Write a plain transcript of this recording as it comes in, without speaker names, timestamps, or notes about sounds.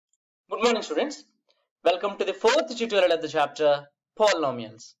Good morning, students. Welcome to the fourth tutorial of the chapter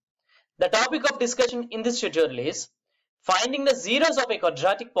Polynomials. The topic of discussion in this tutorial is finding the zeros of a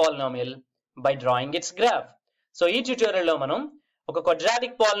quadratic polynomial by drawing its graph. So, ఈ tutorial లో మనం ఒక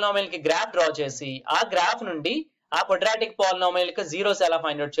quadratic polynomial కి graph draw చేసి ఆ graph నుండి ఆ quadratic polynomial కి zeros ఎలా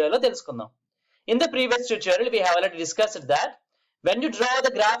find out చేయాలో తెలుసుకుందాం. In the previous tutorial, we have already discussed that when you draw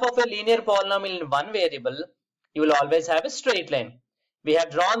the graph of a linear polynomial in one variable, you will always have a straight line. We have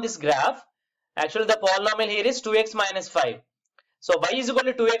drawn this graph. Actually, the polynomial here is 2x minus 5. So, y is equal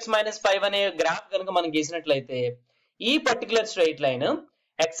to 2x minus 5 అనే graph కనుక మనం గీసినట్లయితే ఈ particular straight line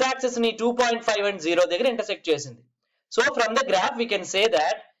x axis ని 2.5 and 0 దగ్గర intersect చేసింది. So from the graph we can say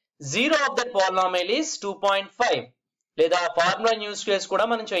that zero of that polynomial is 2.5. లేదా formula use చేసి కూడా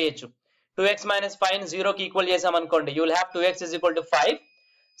మనం చేయొచ్చు. 2x minus 5 ని 0 కి ఈక్వల్ చేసాం అనుకోండి, you will have 2x is equal to 5.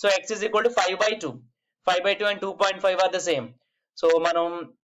 So x is equal to 5 by 2. 5 by 2 and 2.5 are the same. So మనం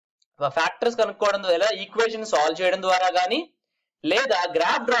ఫ్యాక్టర్స్ కనుక్కోవడం ద్వారా, ఈక్వేషన్ సాల్వ్ చేయడం ద్వారా గానీ లేదా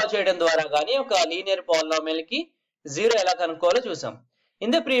గ్రాఫ్ డ్రా చేయడం ద్వారా గానీ ఒక లీనియర్ పాలినామియల్ కి జీరో ఎలా కనుక్కోవాలో చూసాం.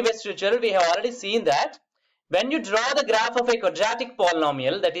 In the previous tutorial we have already seen that when you draw the graph of a quadratic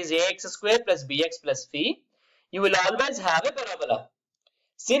polynomial, that is ax square plus bx plus c, you will always have a parabola.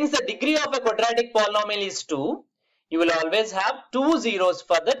 Since the degree of a quadratic polynomial is 2, you will always have two zeros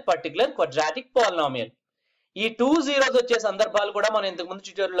for that particular quadratic polynomial. ఈ 2 zeros వచ్చే సందర్భాలు కూడా మనం ఇంతకు ముందు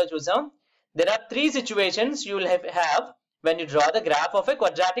tutorial లో చూసాం. There are three situations you will have when you draw the graph of a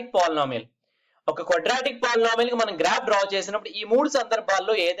quadratic polynomial. ఒక quadratic polynomial కి మనం గ్రాఫ్ డ్రా చేసినప్పుడు ఈ మూడు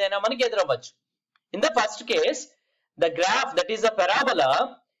సందర్భాల్లో ఏదైనా మనకి ఎదురవ్వచ్చు. In the first case, the graph, that is the parabola,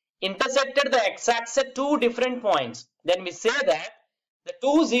 intersected the x-axis at two different points. Then we say that the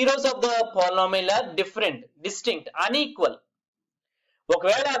two zeros of the polynomial are different, distinct, unequal.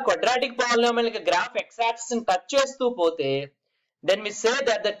 ఒకవేళ quadratic polynomial కి graph x axis ని touch చేస్తూ పోతే then we say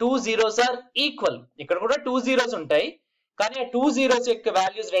that the two zeros are equal. ఇక్కడ కూడా two zeros ఉంటాయి, కానీ ఆ two zeros యొక్క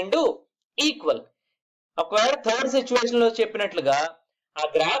వాల్యూస్ రెండు ఈక్వల్. ఒకవేళ థర్డ్ సిచ్యువేషన్ లో చెప్పినట్లుగా ఆ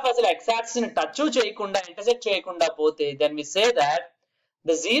గ్రాఫ్ అసలు x యాక్సిస్ ని టచ్ చేయకుండా, ఇంటర్సెక్ట్ చేయకుండా పోతే then we say that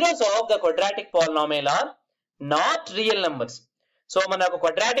the zeros of the quadratic polynomial are not real numbers. So మన ఒక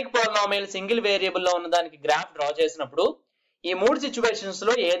quadratic polynomial సింగిల్ వేరియబుల్ లో ఉన్న దానికి గ్రాఫ్ డ్రా చేసినప్పుడు ఈ మూడు సిచ్యువేషన్స్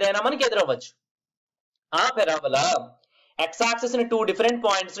లో ఏదైనా మనకి ఎదురవ్వచ్చు. ఆ పెరాబోలా x యాక్సిస్ ని టూ డిఫరెంట్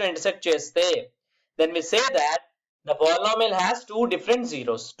పాయింట్స్ లో ఇంటర్సెక్ట్ చేస్తే then we say that the polynomial has two different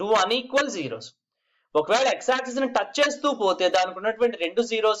zeros, two unequal zeros. ఒకవేళ x యాక్సిస్ ని టచ్ చేస్తూ పోతే దానికి ఉన్నటువంటి రెండు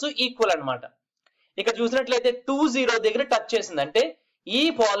జీరోస్ ఈక్వల్ అన్నమాట. ఇక్కడ చూసినట్లయితే 2 దగ్గర టచ్ చేసింది అంటే ఈ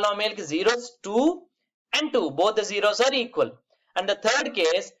polynomial కి zeros 2 and 2, both the zeros are equal. And the third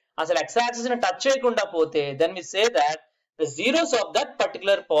case, అసలు x యాక్సిస్ ని టచ్ చేయకుండా పోతే then we say that the zeros of that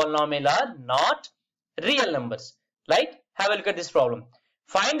particular polynomial are not real numbers. Right? Have a look at this problem.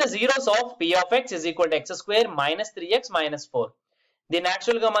 Find the zeros of p of x is equal to x square minus 3x minus 4. దీన్ని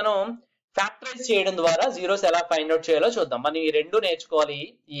actual గా మనం factorise చేయడం ద్వారా zeros ఎలా find out చేయాలో చూద్దాం. మనం ఈ రెండు నేర్చుకోవాలి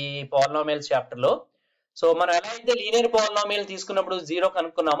ఈ పాలినామియల్స్ చాప్టర్ లో. సో మనం ఎలా అయితే లీనియర్ పాలినామియల్ తీసుకున్నప్పుడు జీరో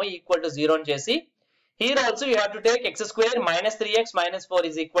కనుక్కున్నామో ఈక్వల్ టు జీరో అని చేసి, here also you have to take x square minus 3x minus 4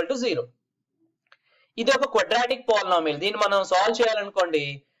 is equal to 0. ఇది ఒక క్వాడ్రాటిక్ పాలినామియల్. దీన్ని మనం సాల్వ్ చేయాలనుకోండి,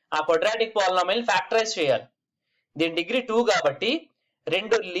 ఆ క్వాడ్రాటిక్ పాలినామియల్ ఫ్యాక్టరైజ్ చేయాలి. దీని డిగ్రీ 2 కాబట్టి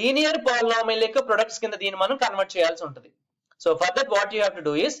రెండు లీనియర్ పాలినామియల్ యొక్క ప్రొడక్ట్స్ కింద దీన్ని మనం కన్వర్ట్ చేయాల్సి ఉంటుంది. So for that what you have to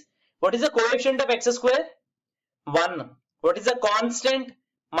do is, what is the coefficient of x square? 1. What is the constant?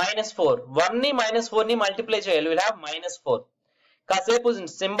 -4. 1 ని -4 ని మల్టిప్లై చేయాలి, విల్ హ్యావ్ -4. కాసేపు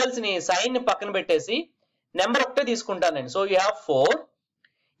సింబల్స్ ని, సైన్ ని పక్కన పెట్టేసి నెంబర్ ఒకటే తీసుకుంటానండి. So you have 4.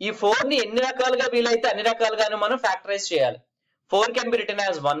 ఈ 4 ని ఎన్ని రకాలుగా వీలైతే అన్ని రకాలుగాను మనం ఫ్యాక్టరైజ్ చేయాలి. 4 can be written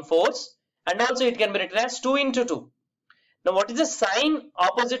as 1/4 and also it can be written as 2 into 2. Now what is the sign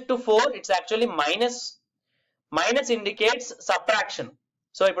opposite to 4? It's actually minus. Minus indicates subtraction.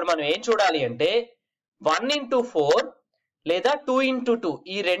 So ఇప్పుడు మనం ఏం చూడాలి అంటే 1 into 4 లేదా 2 into 2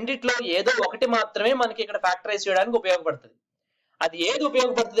 ఈ రెండిట్లో ఏదో ఒకటి మాత్రమే మనకి ఇక్కడ ఫ్యాక్టరైజ్ చేయడానికి ఉపయోగపడుతుంది. అది ఏది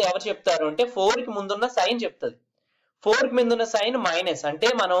ఉపయోగపడుతుంది ఎవరు చెప్తారు అంటే 4 కి ముందున్న సైన్ చెప్తుంది. 4 కి ముందున్న సైన్ మైనస్ అంటే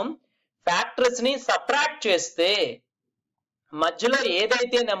మనం ఫ్యాక్టర్స్ ని సబ్ట్రాక్ట్ చేస్తే మధ్యలో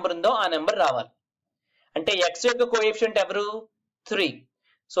ఏదైతే నెంబర్ ఉందో ఆ నెంబర్ రావాలి. అంటే x యొక్క కోఎఫిషియంట్ ఎవరు? 3.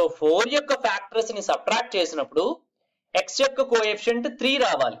 సో 4 యొక్క ఫ్యాక్టర్స్ ని సబ్ట్రాక్ట్ చేసినప్పుడు x యొక్క కోఎఫిషియంట్ 3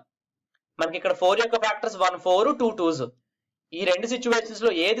 రావాలి. మనకి ఇక్కడ 4 యొక్క ఫ్యాక్టర్స్ 1 4 2 2s. ఈ రెండు సిచ్యువేషన్స్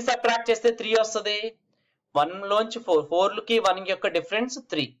లో ఏది సబ్ట్రాక్ట్ చేస్తే 3 వస్తుంది? 1 లోంచి 4 కి 1 యొక్క డిఫరెన్స్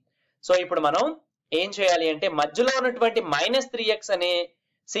 3. సో ఇప్పుడు మనం ఏం చేయాలి అంటే మధ్యలో ఉన్నటువంటి -3x అనే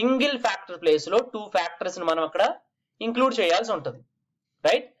సింగిల్ ఫ్యాక్టర్ ప్లేస్ లో 2 ఫ్యాక్టర్స్ ని మనం అక్కడ ఇంక్లూడ్ చేయాల్సి ఉంటుంది.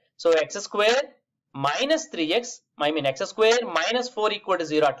 Right? So x square minus 3x I mean X square minus 4 equal to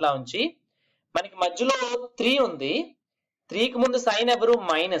 0 అట్లా ఉంచి మనకి మధ్యలో 3 ఉంది. 3కి ముందు సైన్ ఎవరు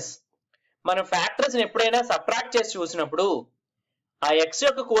మైనస్. మనం ఫ్యాక్టర్స్ ఎప్పుడైనా సబ్ట్రాక్ట్ చేసి చూసినప్పుడు ఆ ఎక్స్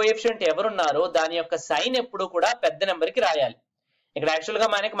యొక్క కోఎఫిషియంట్ ఎవరున్నారో దాని యొక్క సైన్ ఎప్పుడు కూడా పెద్ద నెంబర్ కి రాయాలి. ఇక్కడ యాక్చువల్ గా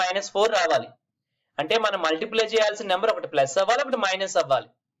మనకి -4 రావాలి. అంటే మనం మల్టిప్లై చేయాల్సిన నెంబర్ ఒకటి ప్లస్ అవ్వాలి, ఒకటి మైనస్ అవ్వాలి.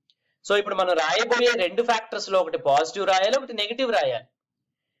 సో ఇప్పుడు మనం రాయబోయే రెండు ఫ్యాక్టర్స్ లో ఒకటి పాజిటివ్ రాయాలి, ఒకటి నెగిటివ్ రాయాలి.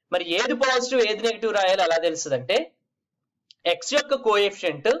 మరి ఏది పాజిటివ్ ఏది నెగిటివ్ రాయాలి అలా తెలుస్తుందంటే ఎక్స్ యొక్క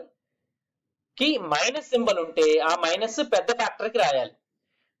కోఎఫిషియంట్ కి మైనస్ సింబల్ ఉంటే ఆ మైనస్ పెద్ద ఫ్యాక్టర్ కి రాయాలి,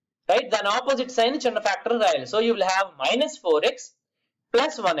 రైట్. దాని ఆపోజిట్ సైన్ చిన్న ఫ్యాక్టర్ రాయాలి. So you will have -4x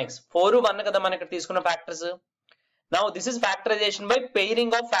plus 1x. 4 1 కదా మనం ఇక్కడ తీసుకున్న factors. Now this is factorisation by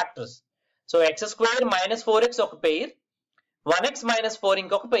pairing of factors. So X square -4x ఒక పెయిర్, 1x -4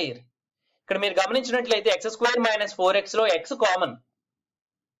 ఇంకొక పెయిర్. ఇక్కడ మీరు గమనించినట్లయితే ఎక్స్ స్క్వేర్ -4x లో x కామన్.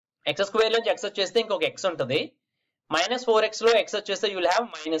 ఎక్స్ స్క్వేర్ నుంచి x వచ్చేస్తే ఇంకొక x ఉంటుంది. -4x లో x వచ్చేస్తే you will have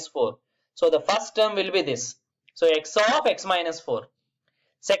 -4. So the first term will be this. So x of x -4.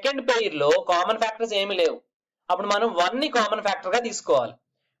 Second pair లో కామన్ ఫ్యాక్టర్స్ ఏమీ లేవు. అప్పుడు మనం 1 ని కామన్ ఫ్యాక్టర్ గా తీసుకోవాలి.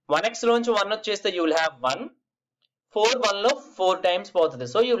 1x లోంచి 1 వచ్చేస్తే యూ విల్ హ్యావ్ 1. 4 1 లో 4 టైమ్స్ పోతుంది.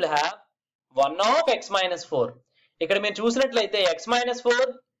 So you will have 1 of x -4. ఇక్కడ మీరు చూసినట్లయితే x -4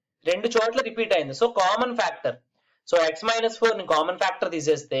 రెండు చోట్ల రిపీట్ అయింది. So common factor. So x -4 ని కామన్ ఫ్యాక్టర్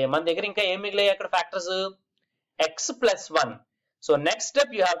తీసేస్తే మన దగ్గర ఇంకా ఏం మిగిలాయి అక్కడ factors x plus 1. So next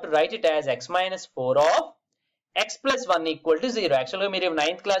step you have to right it as x -4 of x plus 1 equal to 0. యాక్చువల్గా మీరు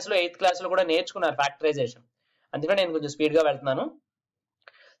 9th క్లాస్ లో 8th క్లాస్ లో కూడా నేర్చుకున్నారు ఫ్యాక్టరైజేషన్, అందుకని నేను కొంచెం స్పీడ్ గా వెళ్తున్నాను.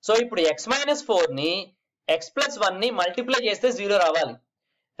 సో ఇప్పుడు x -4 ని x plus 1 ని మల్టిప్లై చేస్తే 0 రావాలి.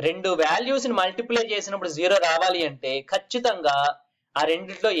 రెండు వాల్యూస్ ని మల్టిప్లై చేసినప్పుడు 0 రావాలి అంటే ఖచ్చితంగా ఆ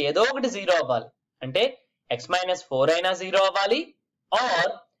రెండిట్లో ఏదో ఒకటి 0 అవ్వాలి. అంటే x -4 అయినా 0 అవ్వాలి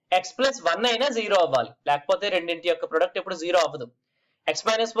ఆర్ x plus 1 అయినా 0 అవ్వాలి. లేకపోతే రెండింటి యొక్క ప్రొడక్ట్ ఎప్పుడు 0 అవ్వదు. x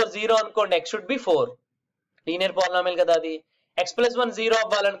 -4 0 అనుకోండి, x should be 4. Linear polynomial కదా అది. x plus 1 0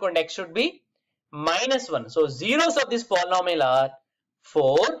 అవ్వాలనుకోండి, x should be -1. So zeros of this polynomial are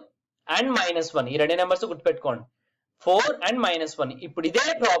 4 and -1. ఈ రెండు నెంబర్స్ గుర్తుపెట్టుకోండి, 4 and -1. ఇప్పుడు ఇదే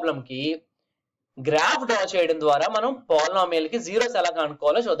ప్రాబ్లం కి గ్రాఫ్ డ్రా చేయడం ద్వారా మనం పాలినామియల్ కి జీరోస్ ఎలా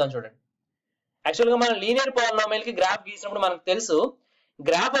కనుక్కోవాలో చూద్దాం. చూడండి, యాక్చువల్ గా మనం లీనియర్ పాలినామియల్ కి గ్రాఫ్ గీసినప్పుడు మనకు తెలుసు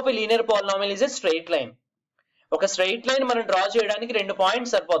graph of a linear polynomial is a straight line. ఒక స్ట్రెయిట్ లైన్ మనం డ్రా చేయడానికి 2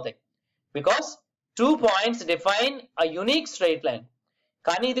 పాయింట్స్ సరిపోతాయి, because 2 points define a unique straight line.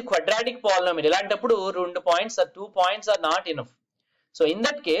 కానీ ఇది క్వాడ్రాటిక్ పాలినామియల్, ఇలాంటప్పుడు 2 points 2 points are not enough. So in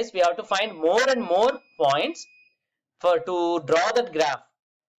that case we have to find more and more points for to draw that graph.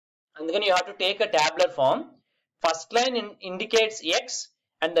 అందుకని you have to take a tabular form. First line indicates x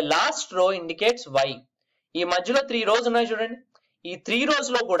and the last రో indicates y. ఈ మధ్యలో 3 rose ఉన్నాయి చూడండి. ఈ 3 rose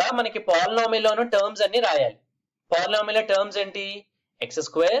లో కూడా మనకి పాలినామియల్ లోను టర్మ్స్ అన్ని రాయాలి. పాలినామియల్ టర్మ్స్ ఏంటి? x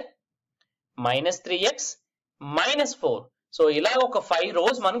square -3x -4. సో ఇలా ఒక 5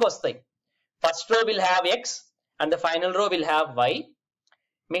 రోస్ మనకు వస్తాయి. First row will have x and the final రో విల్ హ్యావ్ y.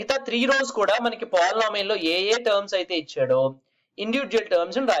 మిగతా 3 రోస్ కూడా మనకి పాలినామియల్ లో ఏ టర్మ్స్ అయితే ఇచ్చాడో ఇండివిజువల్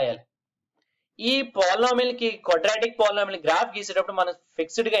టర్మ్స్ రాయాలి. ఈ పాలినామియల్ కి క్వాడ్రాటిక్ పాలినామియల్ గ్రాఫ్ గీసేటప్పుడు మనం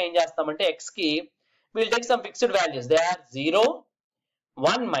ఫిక్స్డ్ గా ఏం చేస్తామంటే x కి we'll take some fixed values. They are 0,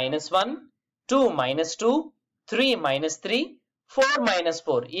 1 -1, 2 -2, 3 -3, 4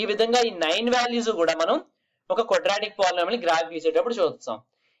 -4. ఈ విధంగా ఈ 9 వాల్యూస్ కూడా మనం ఒక క్వాడ్రాటిక్ పాలినామియల్ గ్రాఫ్ గీసేటప్పుడు చూస్తాం.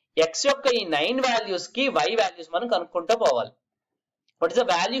 x యొక్క ఈ 9 వాల్యూస్ కి y వాల్యూస్ మనం కనుక్కుంటూ పోవాలి. What is the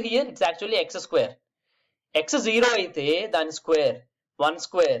value here? It's actually x square. x 0 అయితే దాని square 1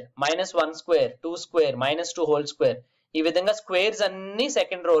 square -1 square 2 square -2 whole square. ఈ విధంగా స్క్వేర్స్ అన్ని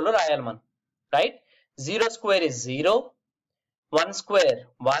సెకండ్ రో లో రాయాలి మనం, రైట్. 0 square is 0, 1 square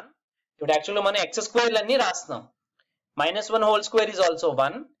 1. ఇప్పుడు యాక్చువల్గా మనం x స్క్వేర్ అన్ని రాస్తున్నాం. -1 whole square is also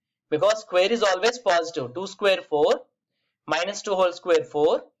 1 because square is always positive. 2 square 4, -2 whole square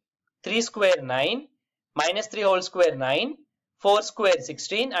 4, 3 square 9, -3 whole square 9, 4 square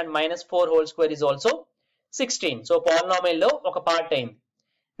 16 and -4 whole square is also 16. So polynomial లో ఒక పార్ట్ అయింది.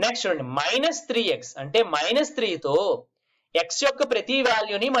 నెక్స్ట్ చూడండి, -3x అంటే -3 తో x యొక్క ప్రతి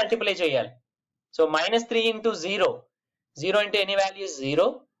వాల్యూని మల్టిప్లై చేయాలి. So -3 into 0, 0 into any value is 0.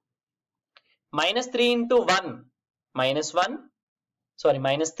 -3 into 1, -1, sorry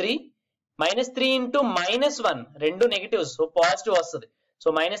 -3. -3 into -1, రెండు negatives, so positive వస్తుంది. So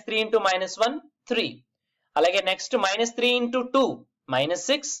 -3 into -1, 3. అలాగే next -3 into 2,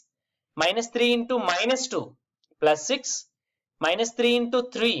 -6. -3 into -2, +6. -3 into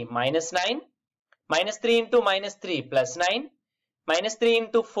 3, -9. -3 into -3, +9. -3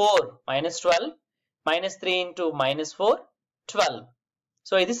 into 4, -12. -3 into -4, 12.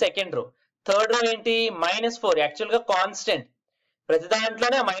 So ఇది సెకండ్ రో. థర్డ్ రో ఏంటి -4 యాక్చువల్ గా కాన్స్టెంట్ ప్రతి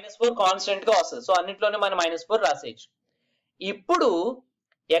దాంట్లోనే -4 కాన్స్టెంట్ గా వస్తుంది సో అన్నిట్లోనే మనం -4 రాసేయచ్చు ఇప్పుడు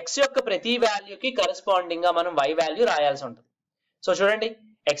x యొక్క ప్రతి వాల్యూకి కరెస్పాండింగ్ గా మనం y వాల్యూ రాయాల్సి ఉంటుంది సో చూడండి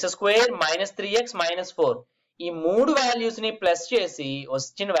x² -3x -4 ఈ మూడు వాల్యూస్ ని ప్లస్ చేసి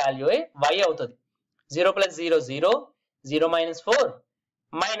వచ్చిన వాల్యూ y అవుతుంది 0 + 0 0 0 - 4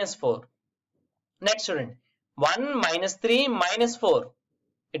 -4 నెక్స్ట్ చూడండి 1 -3 -4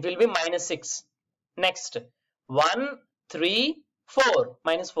 it will be -6 next 1 3 4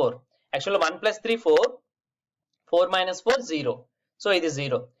 -4 actually 1 + 3 4 4 - 4 0 so ఇది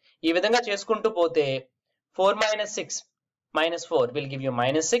 0 ఈ విధంగా చేసుకుంటూ పోతే 4 - 6 -4 will give you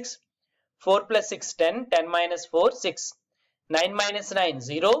 -6 4 + 6 10 10 - 4 6 9 - 9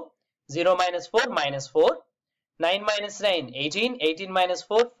 0 0 - 4 -4 9 - 9 18 18 -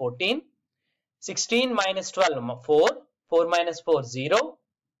 4 14 16 - 12 4 4 - 4 0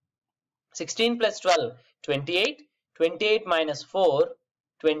 16 + 12 28 28 - 4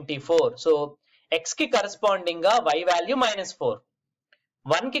 24 so x కి కరెస్పాండింగ్ గా y వాల్యూ -4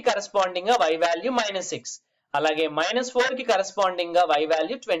 1 కి కరెస్పాండింగ్ గా y వాల్యూ -6 అలాగే -4 కి కరెస్పాండింగ్ గా y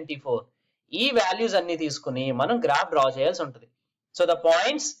వాల్యూ 24 ఈ వాల్యూస్ అన్ని తీసుకుని మనం గ్రాఫ్ డ్రా చేయాల్సి ఉంటుంది so the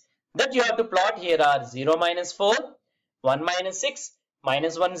points that you have to plot here are 0 - 4 1 - 6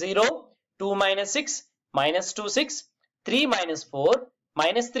 -1 0 2 - 6 -2 6 3 - 4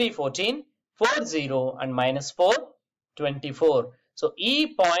 -3 14 4 0 and -4 24 so ఈ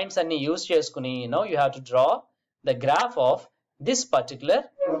పాయింట్స్ అన్ని యూస్ చేసుకుని now you have to draw the graph of this particular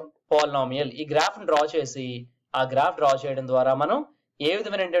polynomial ఈ గ్రాఫ్ ని డ్రా చేసి ఆ గ్రాఫ్ డ్రా చేయడం ద్వారా మనం ఏ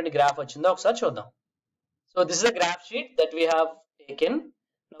విధమైనటువంటి గ్రాఫ్ వచ్చిందో ఒకసారి చూద్దాం so this is a graph sheet that we have taken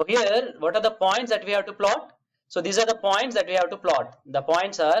now here what are the points that we have to plot so these are the points that we have to plot the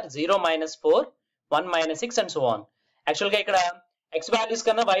points are 0 - 4 1 - 6 and so on actually ఇక్కడ x values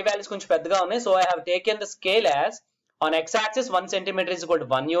కన్నా y values కొంచెం పెద్దగా ఉన్నాయి so I have taken the scale as on x axis 1 centimeter is equal to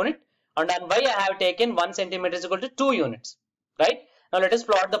 1 unit and on y I have taken 1 centimeter is equal to 2 units right now let us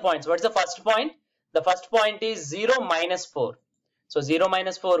plot the points what is the first point the first point is 0 - 4 so 0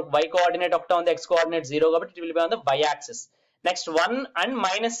 - 4 y coordinate ఒకటే ఉంది x coordinate 0 కాబట్టి it will be on the y axis next 1 and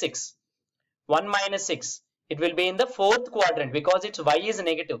 -6 1 - 6 it will be in the fourth quadrant because its y is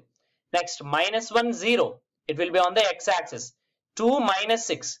negative next -1 0 it will be on the x axis 2 -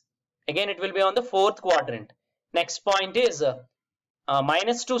 6 again it will be on the fourth quadrant next point is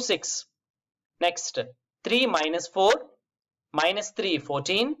 -2 6 next 3 - 4 -3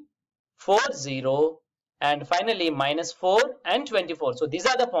 14 4 0 and finally -4 and 24 so these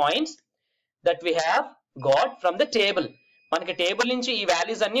are the points that we have got from the table మనకి table నుంచి ఈ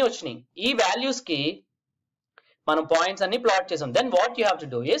values అన్ని వచ్చినాయి ఈ values కి మనం points అన్ని plot చేసాం then what you have to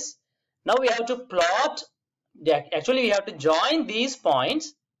do is now we have to plot actually we have to join these points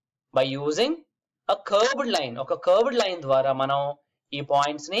by using a curved line ఒక curved line ద్వారా మనం ఈ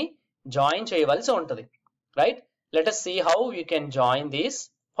పాయింట్స్ ని జాయిన్ చేయవలసి ఉంటుంది right let us see how we can join these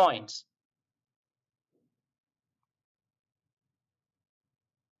points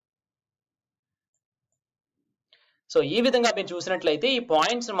so ఈ విధంగా మీరు చూసినట్లయితే ఈ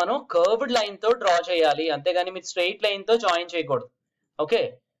పాయింట్స్ మనం కర్వ్డ్ లైన్ తో డ్రా చేయాలి అంతేగాని మీరు స్ట్రెయిట్ లైన్ తో జాయిన్ చేయకూడదు okay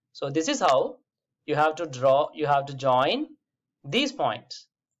so this is how you have to join these points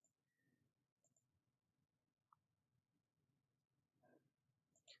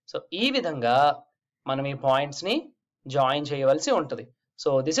so ఈ విధంగా మనం ఈ పాయింట్స్ ని జాయిన్ చేయవలసి ఉంటుంది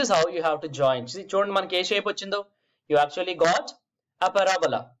so this is how you have to join చూడండి మనకి ఏ షేప్ వచ్చిందో you actually got a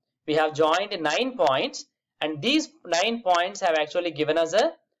parabola we have joined 9 points and these 9 points have actually given us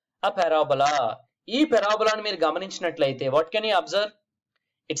a parabola ee parabola ni meer gamaninchinattlaithe what can you observe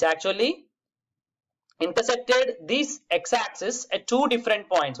it's actually intersected this x axis at two different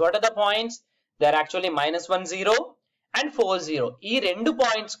points what are the points they are actually -1 0 and 4 0 ee rendu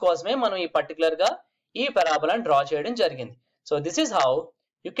points kosame manam ee particular ga ee parabola ni draw cheyadam jarigindi so this is how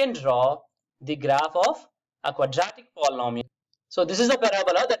you can draw the graph of a quadratic polynomial so this is the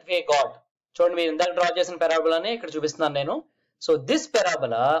parabola that we got చూడండి మీరు ఇందాక draw చేసిన పెరాబోలానే ఇక్కడ చూపిస్తున్నాను నేను so this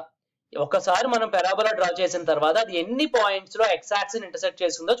parabola ఒకసారి మనం parabola draw చేసిన తర్వాత అది ఎన్ని పాయింట్స్ లో x యాక్సిస్ ఇంటర్సెక్ట్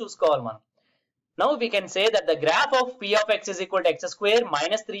చేస్తుందో చూసుకోవాలి మనం now we can say that the graph of p of x is equal to x square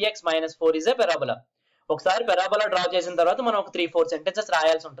minus 3x minus 4 is a parabola ఒకసారి పెరాబోలా డ్రా చేసిన తర్వాత మనం ఒక 3-4 సెంటెన్సెస్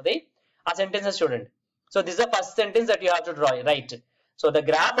రాయాల్సి ఉంటుంది ఆ సెంటెన్సెస్ చూడండి so this is the first sentence that you have to draw right so the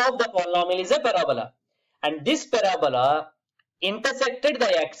graph of the polynomial is a parabola and this parabola intersected the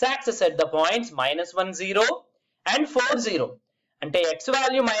x-axis at the points -1 0 and 4 0 అంటే x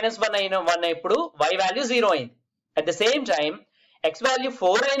value -1 అయిన ఇప్పుడు y value 0 అయింది at the same time x value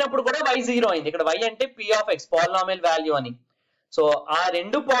 4 అయినప్పుడు కూడా y 0 అయింది ఇక్కడ y అంటే p of x polynomial value అని సో ఆ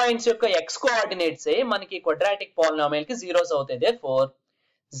రెండు పాయింట్స్ యొక్క x కోఆర్డినేట్స్ మనకి క్వాడ్రాటిక్ పాలినామియల్ కి జీరోస్ అవుతాయి. therefore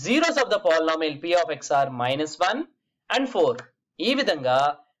zeros of the polynomial p of x are -1 and 4. ఈ విధంగా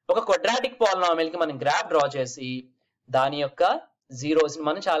ఒక క్వాడ్రాటిక్ పాలినామియల్ కి మనం గ్రాఫ్ డ్రా చేసి దాని యొక్క జీరోస్ ని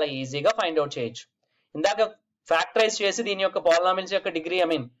మనం చాలా ఈజీగా ఫైండ్ అవుట్ చేయొచ్చు. ఇందాక ఫ్యాక్టరైజ్ చేసి దీని యొక్క పాలినామియల్స్ యొక్క డిగ్రీ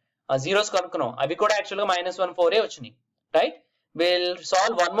జీరోస్ కనుక్కున్నాం, అవి కూడా యాక్చువల్ గా -1 4 వచ్చినాయి, right? we'll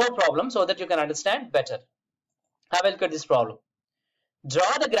solve one more problem so that you can understand better. Have a look at this problem.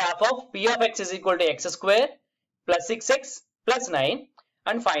 Draw the graph of p of x is equal to x square plus 6x plus 9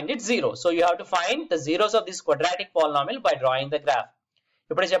 and find its zero. So you have to find the zeros of this quadratic polynomial by drawing the graph.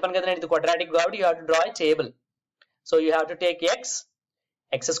 ఇప్పుడు చెప్పాను కదా ఇది quadratic కాబట్టి you have to draw a table. So you have to take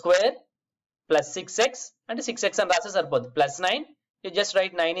x square plus 6x and 6x and రాస్తే సరిపోద్ది plus 9, you just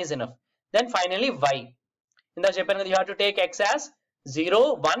write 9 is enough. Then finally y. ఇందాక చెప్పాను కదా you have to take x as 0,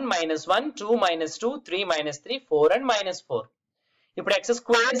 1, -1, 2, -2, 3, -3, 4 and -4. ఇప్పుడు x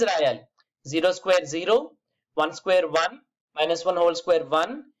squares రాయాలి. 0 square 0, 1 square 1, -1 whole square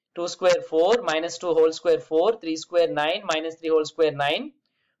 1, 2 square 4, -2 whole square 4, 3 square 9, -3 whole square 9,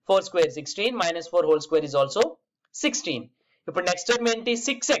 4 square 16, -4 whole square is also 16. ఇప్పుడు next term ఏంటి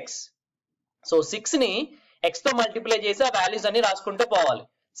 6x. So 6 ని x తో multiply చేసి ఆ వాల్యూస్ అన్ని రాసుకుంటూ పోవాలి.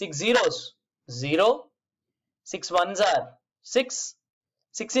 6 zeros 0, 6 ones are 6,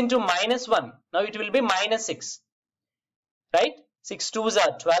 6 into -1, now it will be -6, right? 6 2s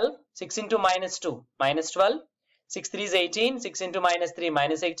are 12, 6 into -2 -12, 6 3s 18, 6 into -3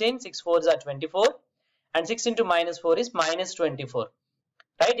 -18, 6 4s are 24 and 6 into -4 is -24,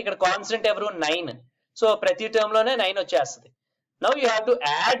 right? ఇక్కడ కాన్స్టెంట్ ఎవరు 9. సో ప్రతి టర్మ్ లోనే 9 వచ్చేస్తుంది. now you have to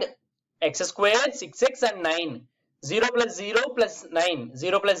add x square 6x and 9. 0 plus 0 plus 9,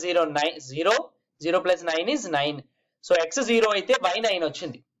 0 plus 0 9, 0, 0 plus 9 is 9. so x 0 అయితే y 9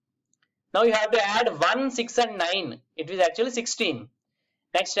 వచ్చింది. now you have to add 1, 6 and 9. it is actually 16.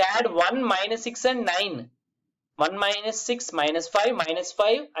 next add 1 minus 6 and 9. 1 minus 6 minus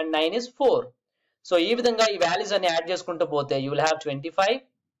 5 and 9 is 4. so ఈ విధంగా ఈ values అన్ని add చేసుకుంటూ పోతే you will have 25,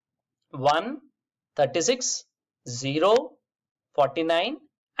 1, 36, 0, 49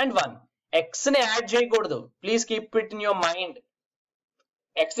 and 1. x ని add చేయకూడదు, please keep it in your mind.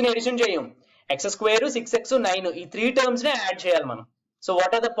 x ని edition చేయం. x square 6x 9 ఈ 3 టర్మ్స్ ని యాడ్ చేయాలి మనం. so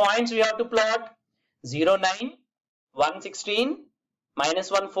what are the points we have to plot? 0 9, 1 16,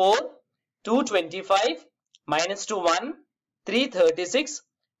 -1 4, 2 25, -2 1, 3 36,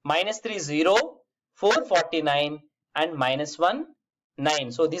 -3 0, 4 49 and -1 9.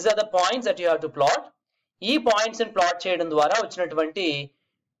 so these are the points that you have to plot. ఈ points ని plot చేయడం ద్వారా వచ్చినటువంటి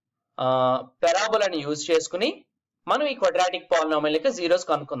పారాబోలాని యూజ్ చేసుకుని మనం ఈ క్వాడ్రాటిక్ పాలినామియల్ యొక్క జీరోస్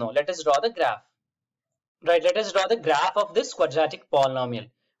కనుక్కుందాం. let us draw the graph. right, let us draw the graph of this quadratic polynomial.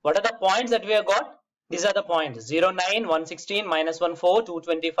 what are the points that we have got? these are the points 0 9, 1 16, -1 4, 2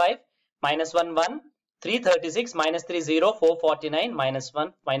 25, -1 1, 3 36, -3 0, 4 49,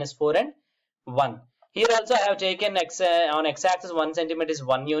 -1 -4 and 1. here also I have taken on x-axis 1 centimeter is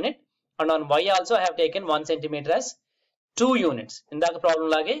 1 unit and on y also I have taken 1 centimeter as 2 units. ఇందాక problem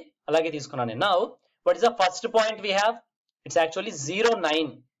లాగే అలాగే తీసుకున్నాను. now what is the first point we have? it's actually 0 9.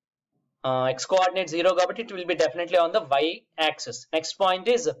 x coordinate 0 కాబట్టి it will be definitely on the y axis. next point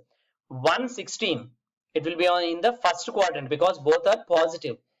is 116. it will be in the first quadrant because both are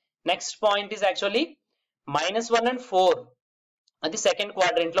positive. next point is actually -1 and 4 అది second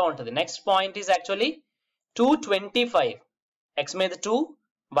quadrant లో ఉంటుంది. next point is actually 225. x మీద 2,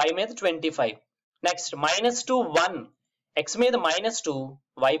 y మీద 25. next -2 1. x మీద -2,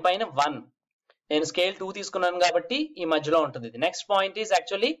 y పైన 1. నేను scale 2 తీసుకున్నాను కాబట్టి ఈ మధ్యలో ఉంటుంది ఇది. next point is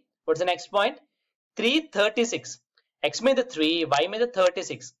actually what's the next point? 336. x మీద 3, y మీద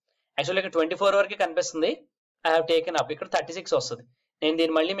 36. యాక్చువల్లీ ఇక్కడ 24 వరకే కనిపిస్తుంది. I have taken up. ఇక్కడ 36 వస్తుంది. నేను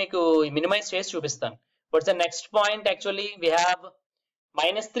దీన్ని మళ్ళీ మీకు మినిమైజ్ చేసి చూపిస్తాను. what's the next point? actually we have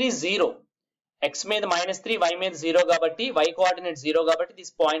 -3 0. x మీద -3, y మీద 0 కాబట్టి y coordinate 0 కాబట్టి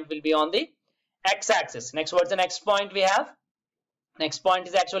this point will be on the x-axis. next what's the next point we have? next point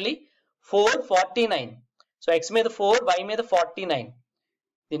is actually 449. so x మీద 4, y మీద 49.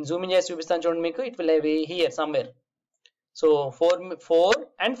 దీన్ని Zoom in చేసి చూపిస్తాను చూడండి మీకు. it will be here somewhere. so 4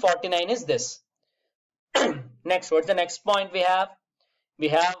 and 49 is this. next what's the next point we have? we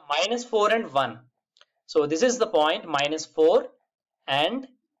have -4 and 1. so this is the point -4 and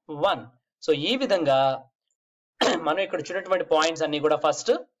 1. so ఈ విధంగా మనం ఇక్కడ చూడటువంటి పాయింట్స్ అన్ని కూడా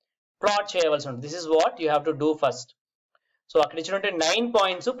ఫస్ట్ ప్లాట్ చేయవలసి ఉంటుంది. this is what you have to do first. so అక్కడ ఇచ్చినటువంటి 9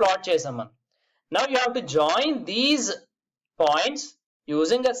 పాయింట్స్ ప్లాట్ చేసాం మనం. now you have to join these points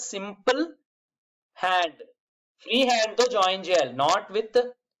using a simple hand. Free hand తో జాయిన్ చేయాలి, నాట్ విత్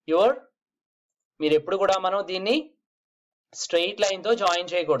యువర్. మీరు ఎప్పుడు కూడా మనం దీన్ని straight line తో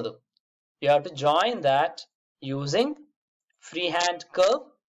జాయిన్ చేయకూడదు. You have to join that using freehand curve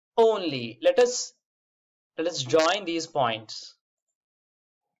only. Let us join these points.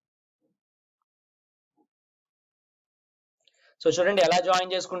 So చూడండి ఎలా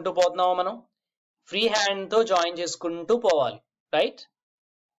జాయిన్ చేసుకుంటూ పోతున్నామో మనం ఫ్రీ హ్యాండ్ తో జాయిన్ చేసుకుంటూ పోవాలి, రైట్?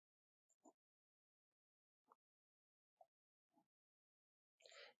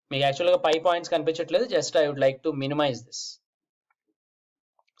 మీకు యాక్చువల్గా పై పాయింట్స్ కనిపించట్లేదు, just I would like to minimise this.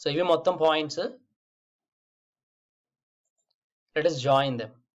 So ఇవి మొత్తం points. Let us join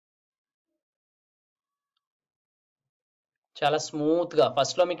them. చాలా స్మూత్ గా,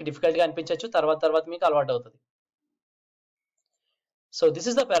 ఫస్ట్ లో మీకు డిఫికల్ట్ గా అనిపించవచ్చు, తర్వాత మీకు అలవాటు అవుతుంది. So this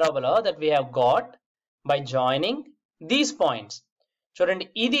is the parabola that we have got by joining these points. చూడండి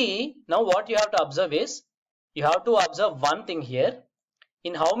ఇది, now what you have to observe is, you have to observe one thing here.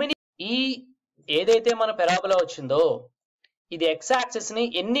 In how many, ఈ ఏదైతే మన parabola వచ్చిందో ఇది x axis ని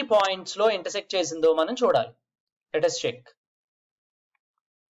ఎన్ని points లో ఇంటర్సెక్ట్ చేసిందో మనం చూడాలి. Let us check.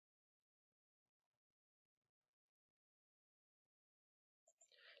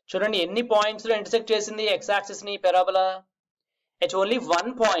 చూడండి ఎన్ని పాయింట్స్ లో ఇంటర్సెక్ట్ చేసింది x axis ని parabola. At only one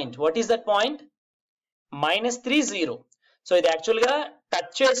point. What is that point? -3, 0. So ఇది యాక్చువల్ గా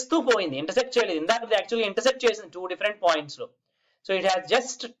టచ్ చేస్తూ పోయింది, ఇంటర్సెక్ట్ చేయలేదు. ఇందాక యాక్చువల్గా ఇంటర్సెక్ట్ చేసింది 2 different points లో. So it has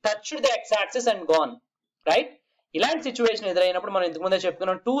just touched the x axis and gone, right? ఇలాంటి సిచ్యువేషన్ ఎదురైనప్పుడు మనం ఇంతకు ముందే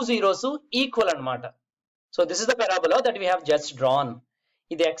చెప్పుకున్నాం 2 zeros ఈక్వల్ అన్నమాట. So this is the parabola that we have just drawn.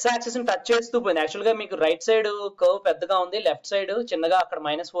 ఇది x axis ని టచ్ చేస్తూ పోయింది. యాక్చువల్ గా మీకు రైట్ సైడ్ కర్వ్ పెద్దగా ఉంది, లెఫ్ట్ సైడ్ చిన్నగా అక్కడ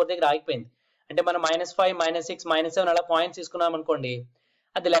 -4 దగ్గర ఆగిపోయింది. అంటే మనం -5, -6, -7 అలా పాయింట్స్ తీసుకున్నాం అనుకోండి,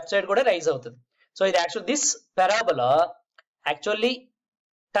 అది లెఫ్ట్ సైడ్ కూడా రైజ్ అవుతుంది. సో ఇది actual this parabola actually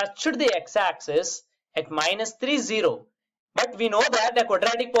touched the x-axis at -3, 0. But we know that a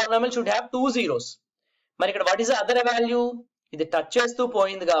quadratic polynomial should have 2 zeros. మరి ఇక్కడ what is the other value? ఇది టచ్ చేస్తూ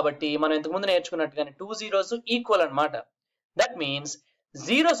పోయింది కాబట్టి మనం ఇంతకు ముందు నేర్చుకున్నట్టుగానే 2 zeros ఈక్వల్ అన్నమాట. That means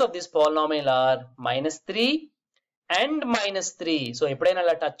zeros of this polynomial are -3 and -3. So ఎప్పుడైనా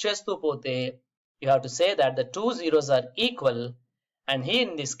అలా టచ్ చేస్తూ పోతే you have to say that the 2 zeros are equal, and here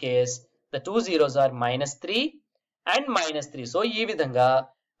in this case the 2 zeros are -3 and -3. So ఈ విధంగా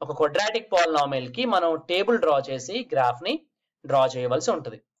ఒక quadratic polynomial కి మనం table draw చేసి గ్రాఫ్ ని డ్రా చేయవలసి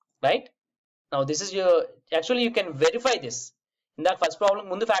ఉంటుంది, right? Now this is actually you can verify this. ఇందాక ఫస్ట్ ప్రాబ్లం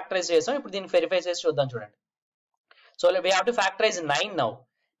ముందు ఫ్యాక్టరైజ్ చేసాం, ఇప్పుడు దీన్ని వెరిఫై చేసి చూద్దాం. చూడండి, so we have to factorise 9 now.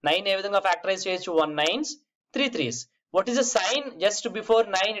 9 ఏ విధంగా ఫ్యాక్టరైజ్ చేయొచ్చు? 1 9s 3 3s. What is the sign just before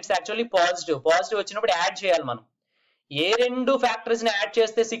 9? It's actually positive. Positive వచ్చినప్పుడు యాడ్ చేయాలి మనం. ఏ రెండు ఫ్యాక్టర్స్ ని యాడ్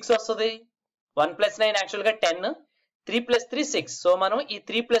చేస్తే 6 వస్తుంది? 1 + 9 యాక్చువల్ గా 10, 3 + 3 6. సో మనం ఈ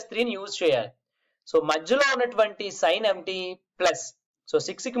 3 + 3 ని యూజ్ చేయాలి. సో మధ్యలో ఉన్నటువంటి సైన్ ఏమిటి? ప్లస్. సో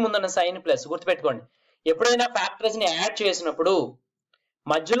 6 కి ముందున్న సైన్ ప్లస్. గుర్తుపెట్టుకోండి, ఎప్పుడైనా ఫ్యాక్టర్స్ ని యాడ్ చేసినప్పుడు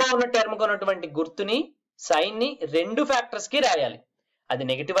మధ్యలో ఉన్న టర్మ్ కు ఉన్నటువంటి గుర్తుని, సైన్ ని రెండు ఫ్యాక్టర్స్ కి రాయాలి. అది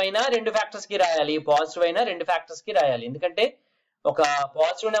నెగిటివ్ అయినా రెండు ఫ్యాక్టర్స్ కి రాయాలి, పాజిటివ్ అయినా రెండు ఫ్యాక్టర్స్ కి రాయాలి. ఎందుకంటే ఒక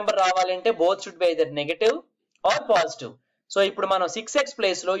పాజిటివ్ నెంబర్ రావాలి అంటే both should be either negative are positive. So ఇప్పుడు మనం 6x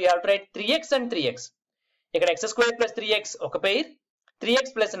ప్లేస్ లో you have to right 3x and 3x. ఇక్కడ x² + 3x ఒక పెయిర్, 3x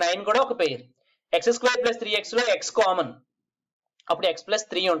 + 9 కూడా ఒక పెయిర్. x² + 3x లో x కామన్, అప్పుడు x +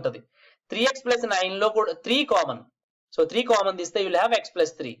 3 ఉంటుంది. 3x + 9 లో కూడా 3 కామన్. సో 3 కామన్ తీస్తే యూ విల్ హావ్ x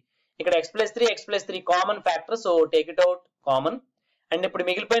 + 3. ఇక్కడ x + 3, x + 3 common factor, so take it out common. And ఇప్పుడు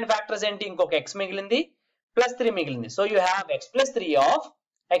మిగిలిపోయిన ఫ్యాక్టర్స్ ఏంటి? ఇంకొక x మిగిలింది, +3 మిగిలింది. So you have x + 3 of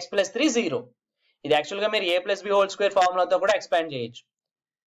x + 3 0. ఇది యాక్చువల్ గా మీరు a + b² ఫార్ములాతో కూడా ఎక్స్పాండ్ చేయొచ్చు.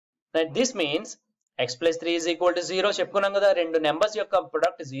 This means x + 3 = 0. చెప్పుకున్నాం కదా, రెండు నెంబర్స్ యొక్క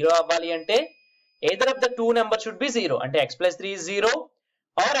ప్రొడక్ట్ 0 అవ్వాలి అంటే either of the two numbers should be 0. అంటే x + 3 is 0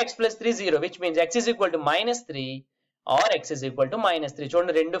 or x + 3 0, which means x is equal to -3 or x is equal to -3.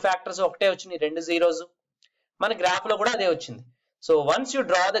 చూడండి, రెండు ఫ్యాక్టర్స్ ఒకటే వచ్చినాయి, రెండు జీరోస్. మన గ్రాఫ్ లో కూడా అదే వచ్చింది. So once you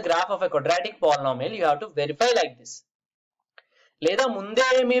draw the graph of a quadratic polynomial you have to verify like this. లేదా ముందే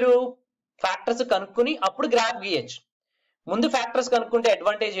మీరు ఫ్యాక్టర్స్ కనుక్కుని అప్పుడు గ్రాఫ్ గీయచ్చు. ముందు ఫ్యాక్టర్స్ కనుక్కుంటే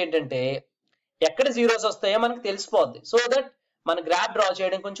అడ్వాంటేజ్ ఏంటంటే ఎక్కడ జీరోస్ వస్తాయో మనకు తెలిసిపోద్ది. సో దట్ మన గ్రాఫ్ డ్రా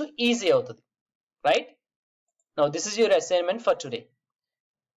చేయడం కొంచెం ఈజీ అవుతుంది, right? Now this is your assignment for today.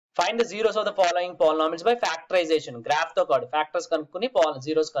 Find the zeros of the following polynomials by factorisation. Graph తో కాదు, ఫ్యాక్టర్స్ కనుక్కుని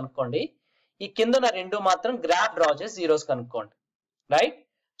జీరోస్ కనుక్కోండి. ఈ కింద ఉన్న రెండు మాత్రం గ్రాఫ్ డ్రా చేసి జీరోస్ కనుక్కోండి, right?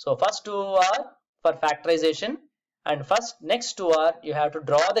 So first 2 are for factorization, and next 2 are you have to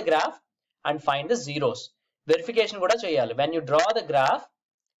draw the graph and find the zeros. Verification kuda cheyali. When you draw the graph,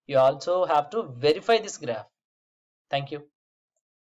 you also have to verify this graph. Thank you.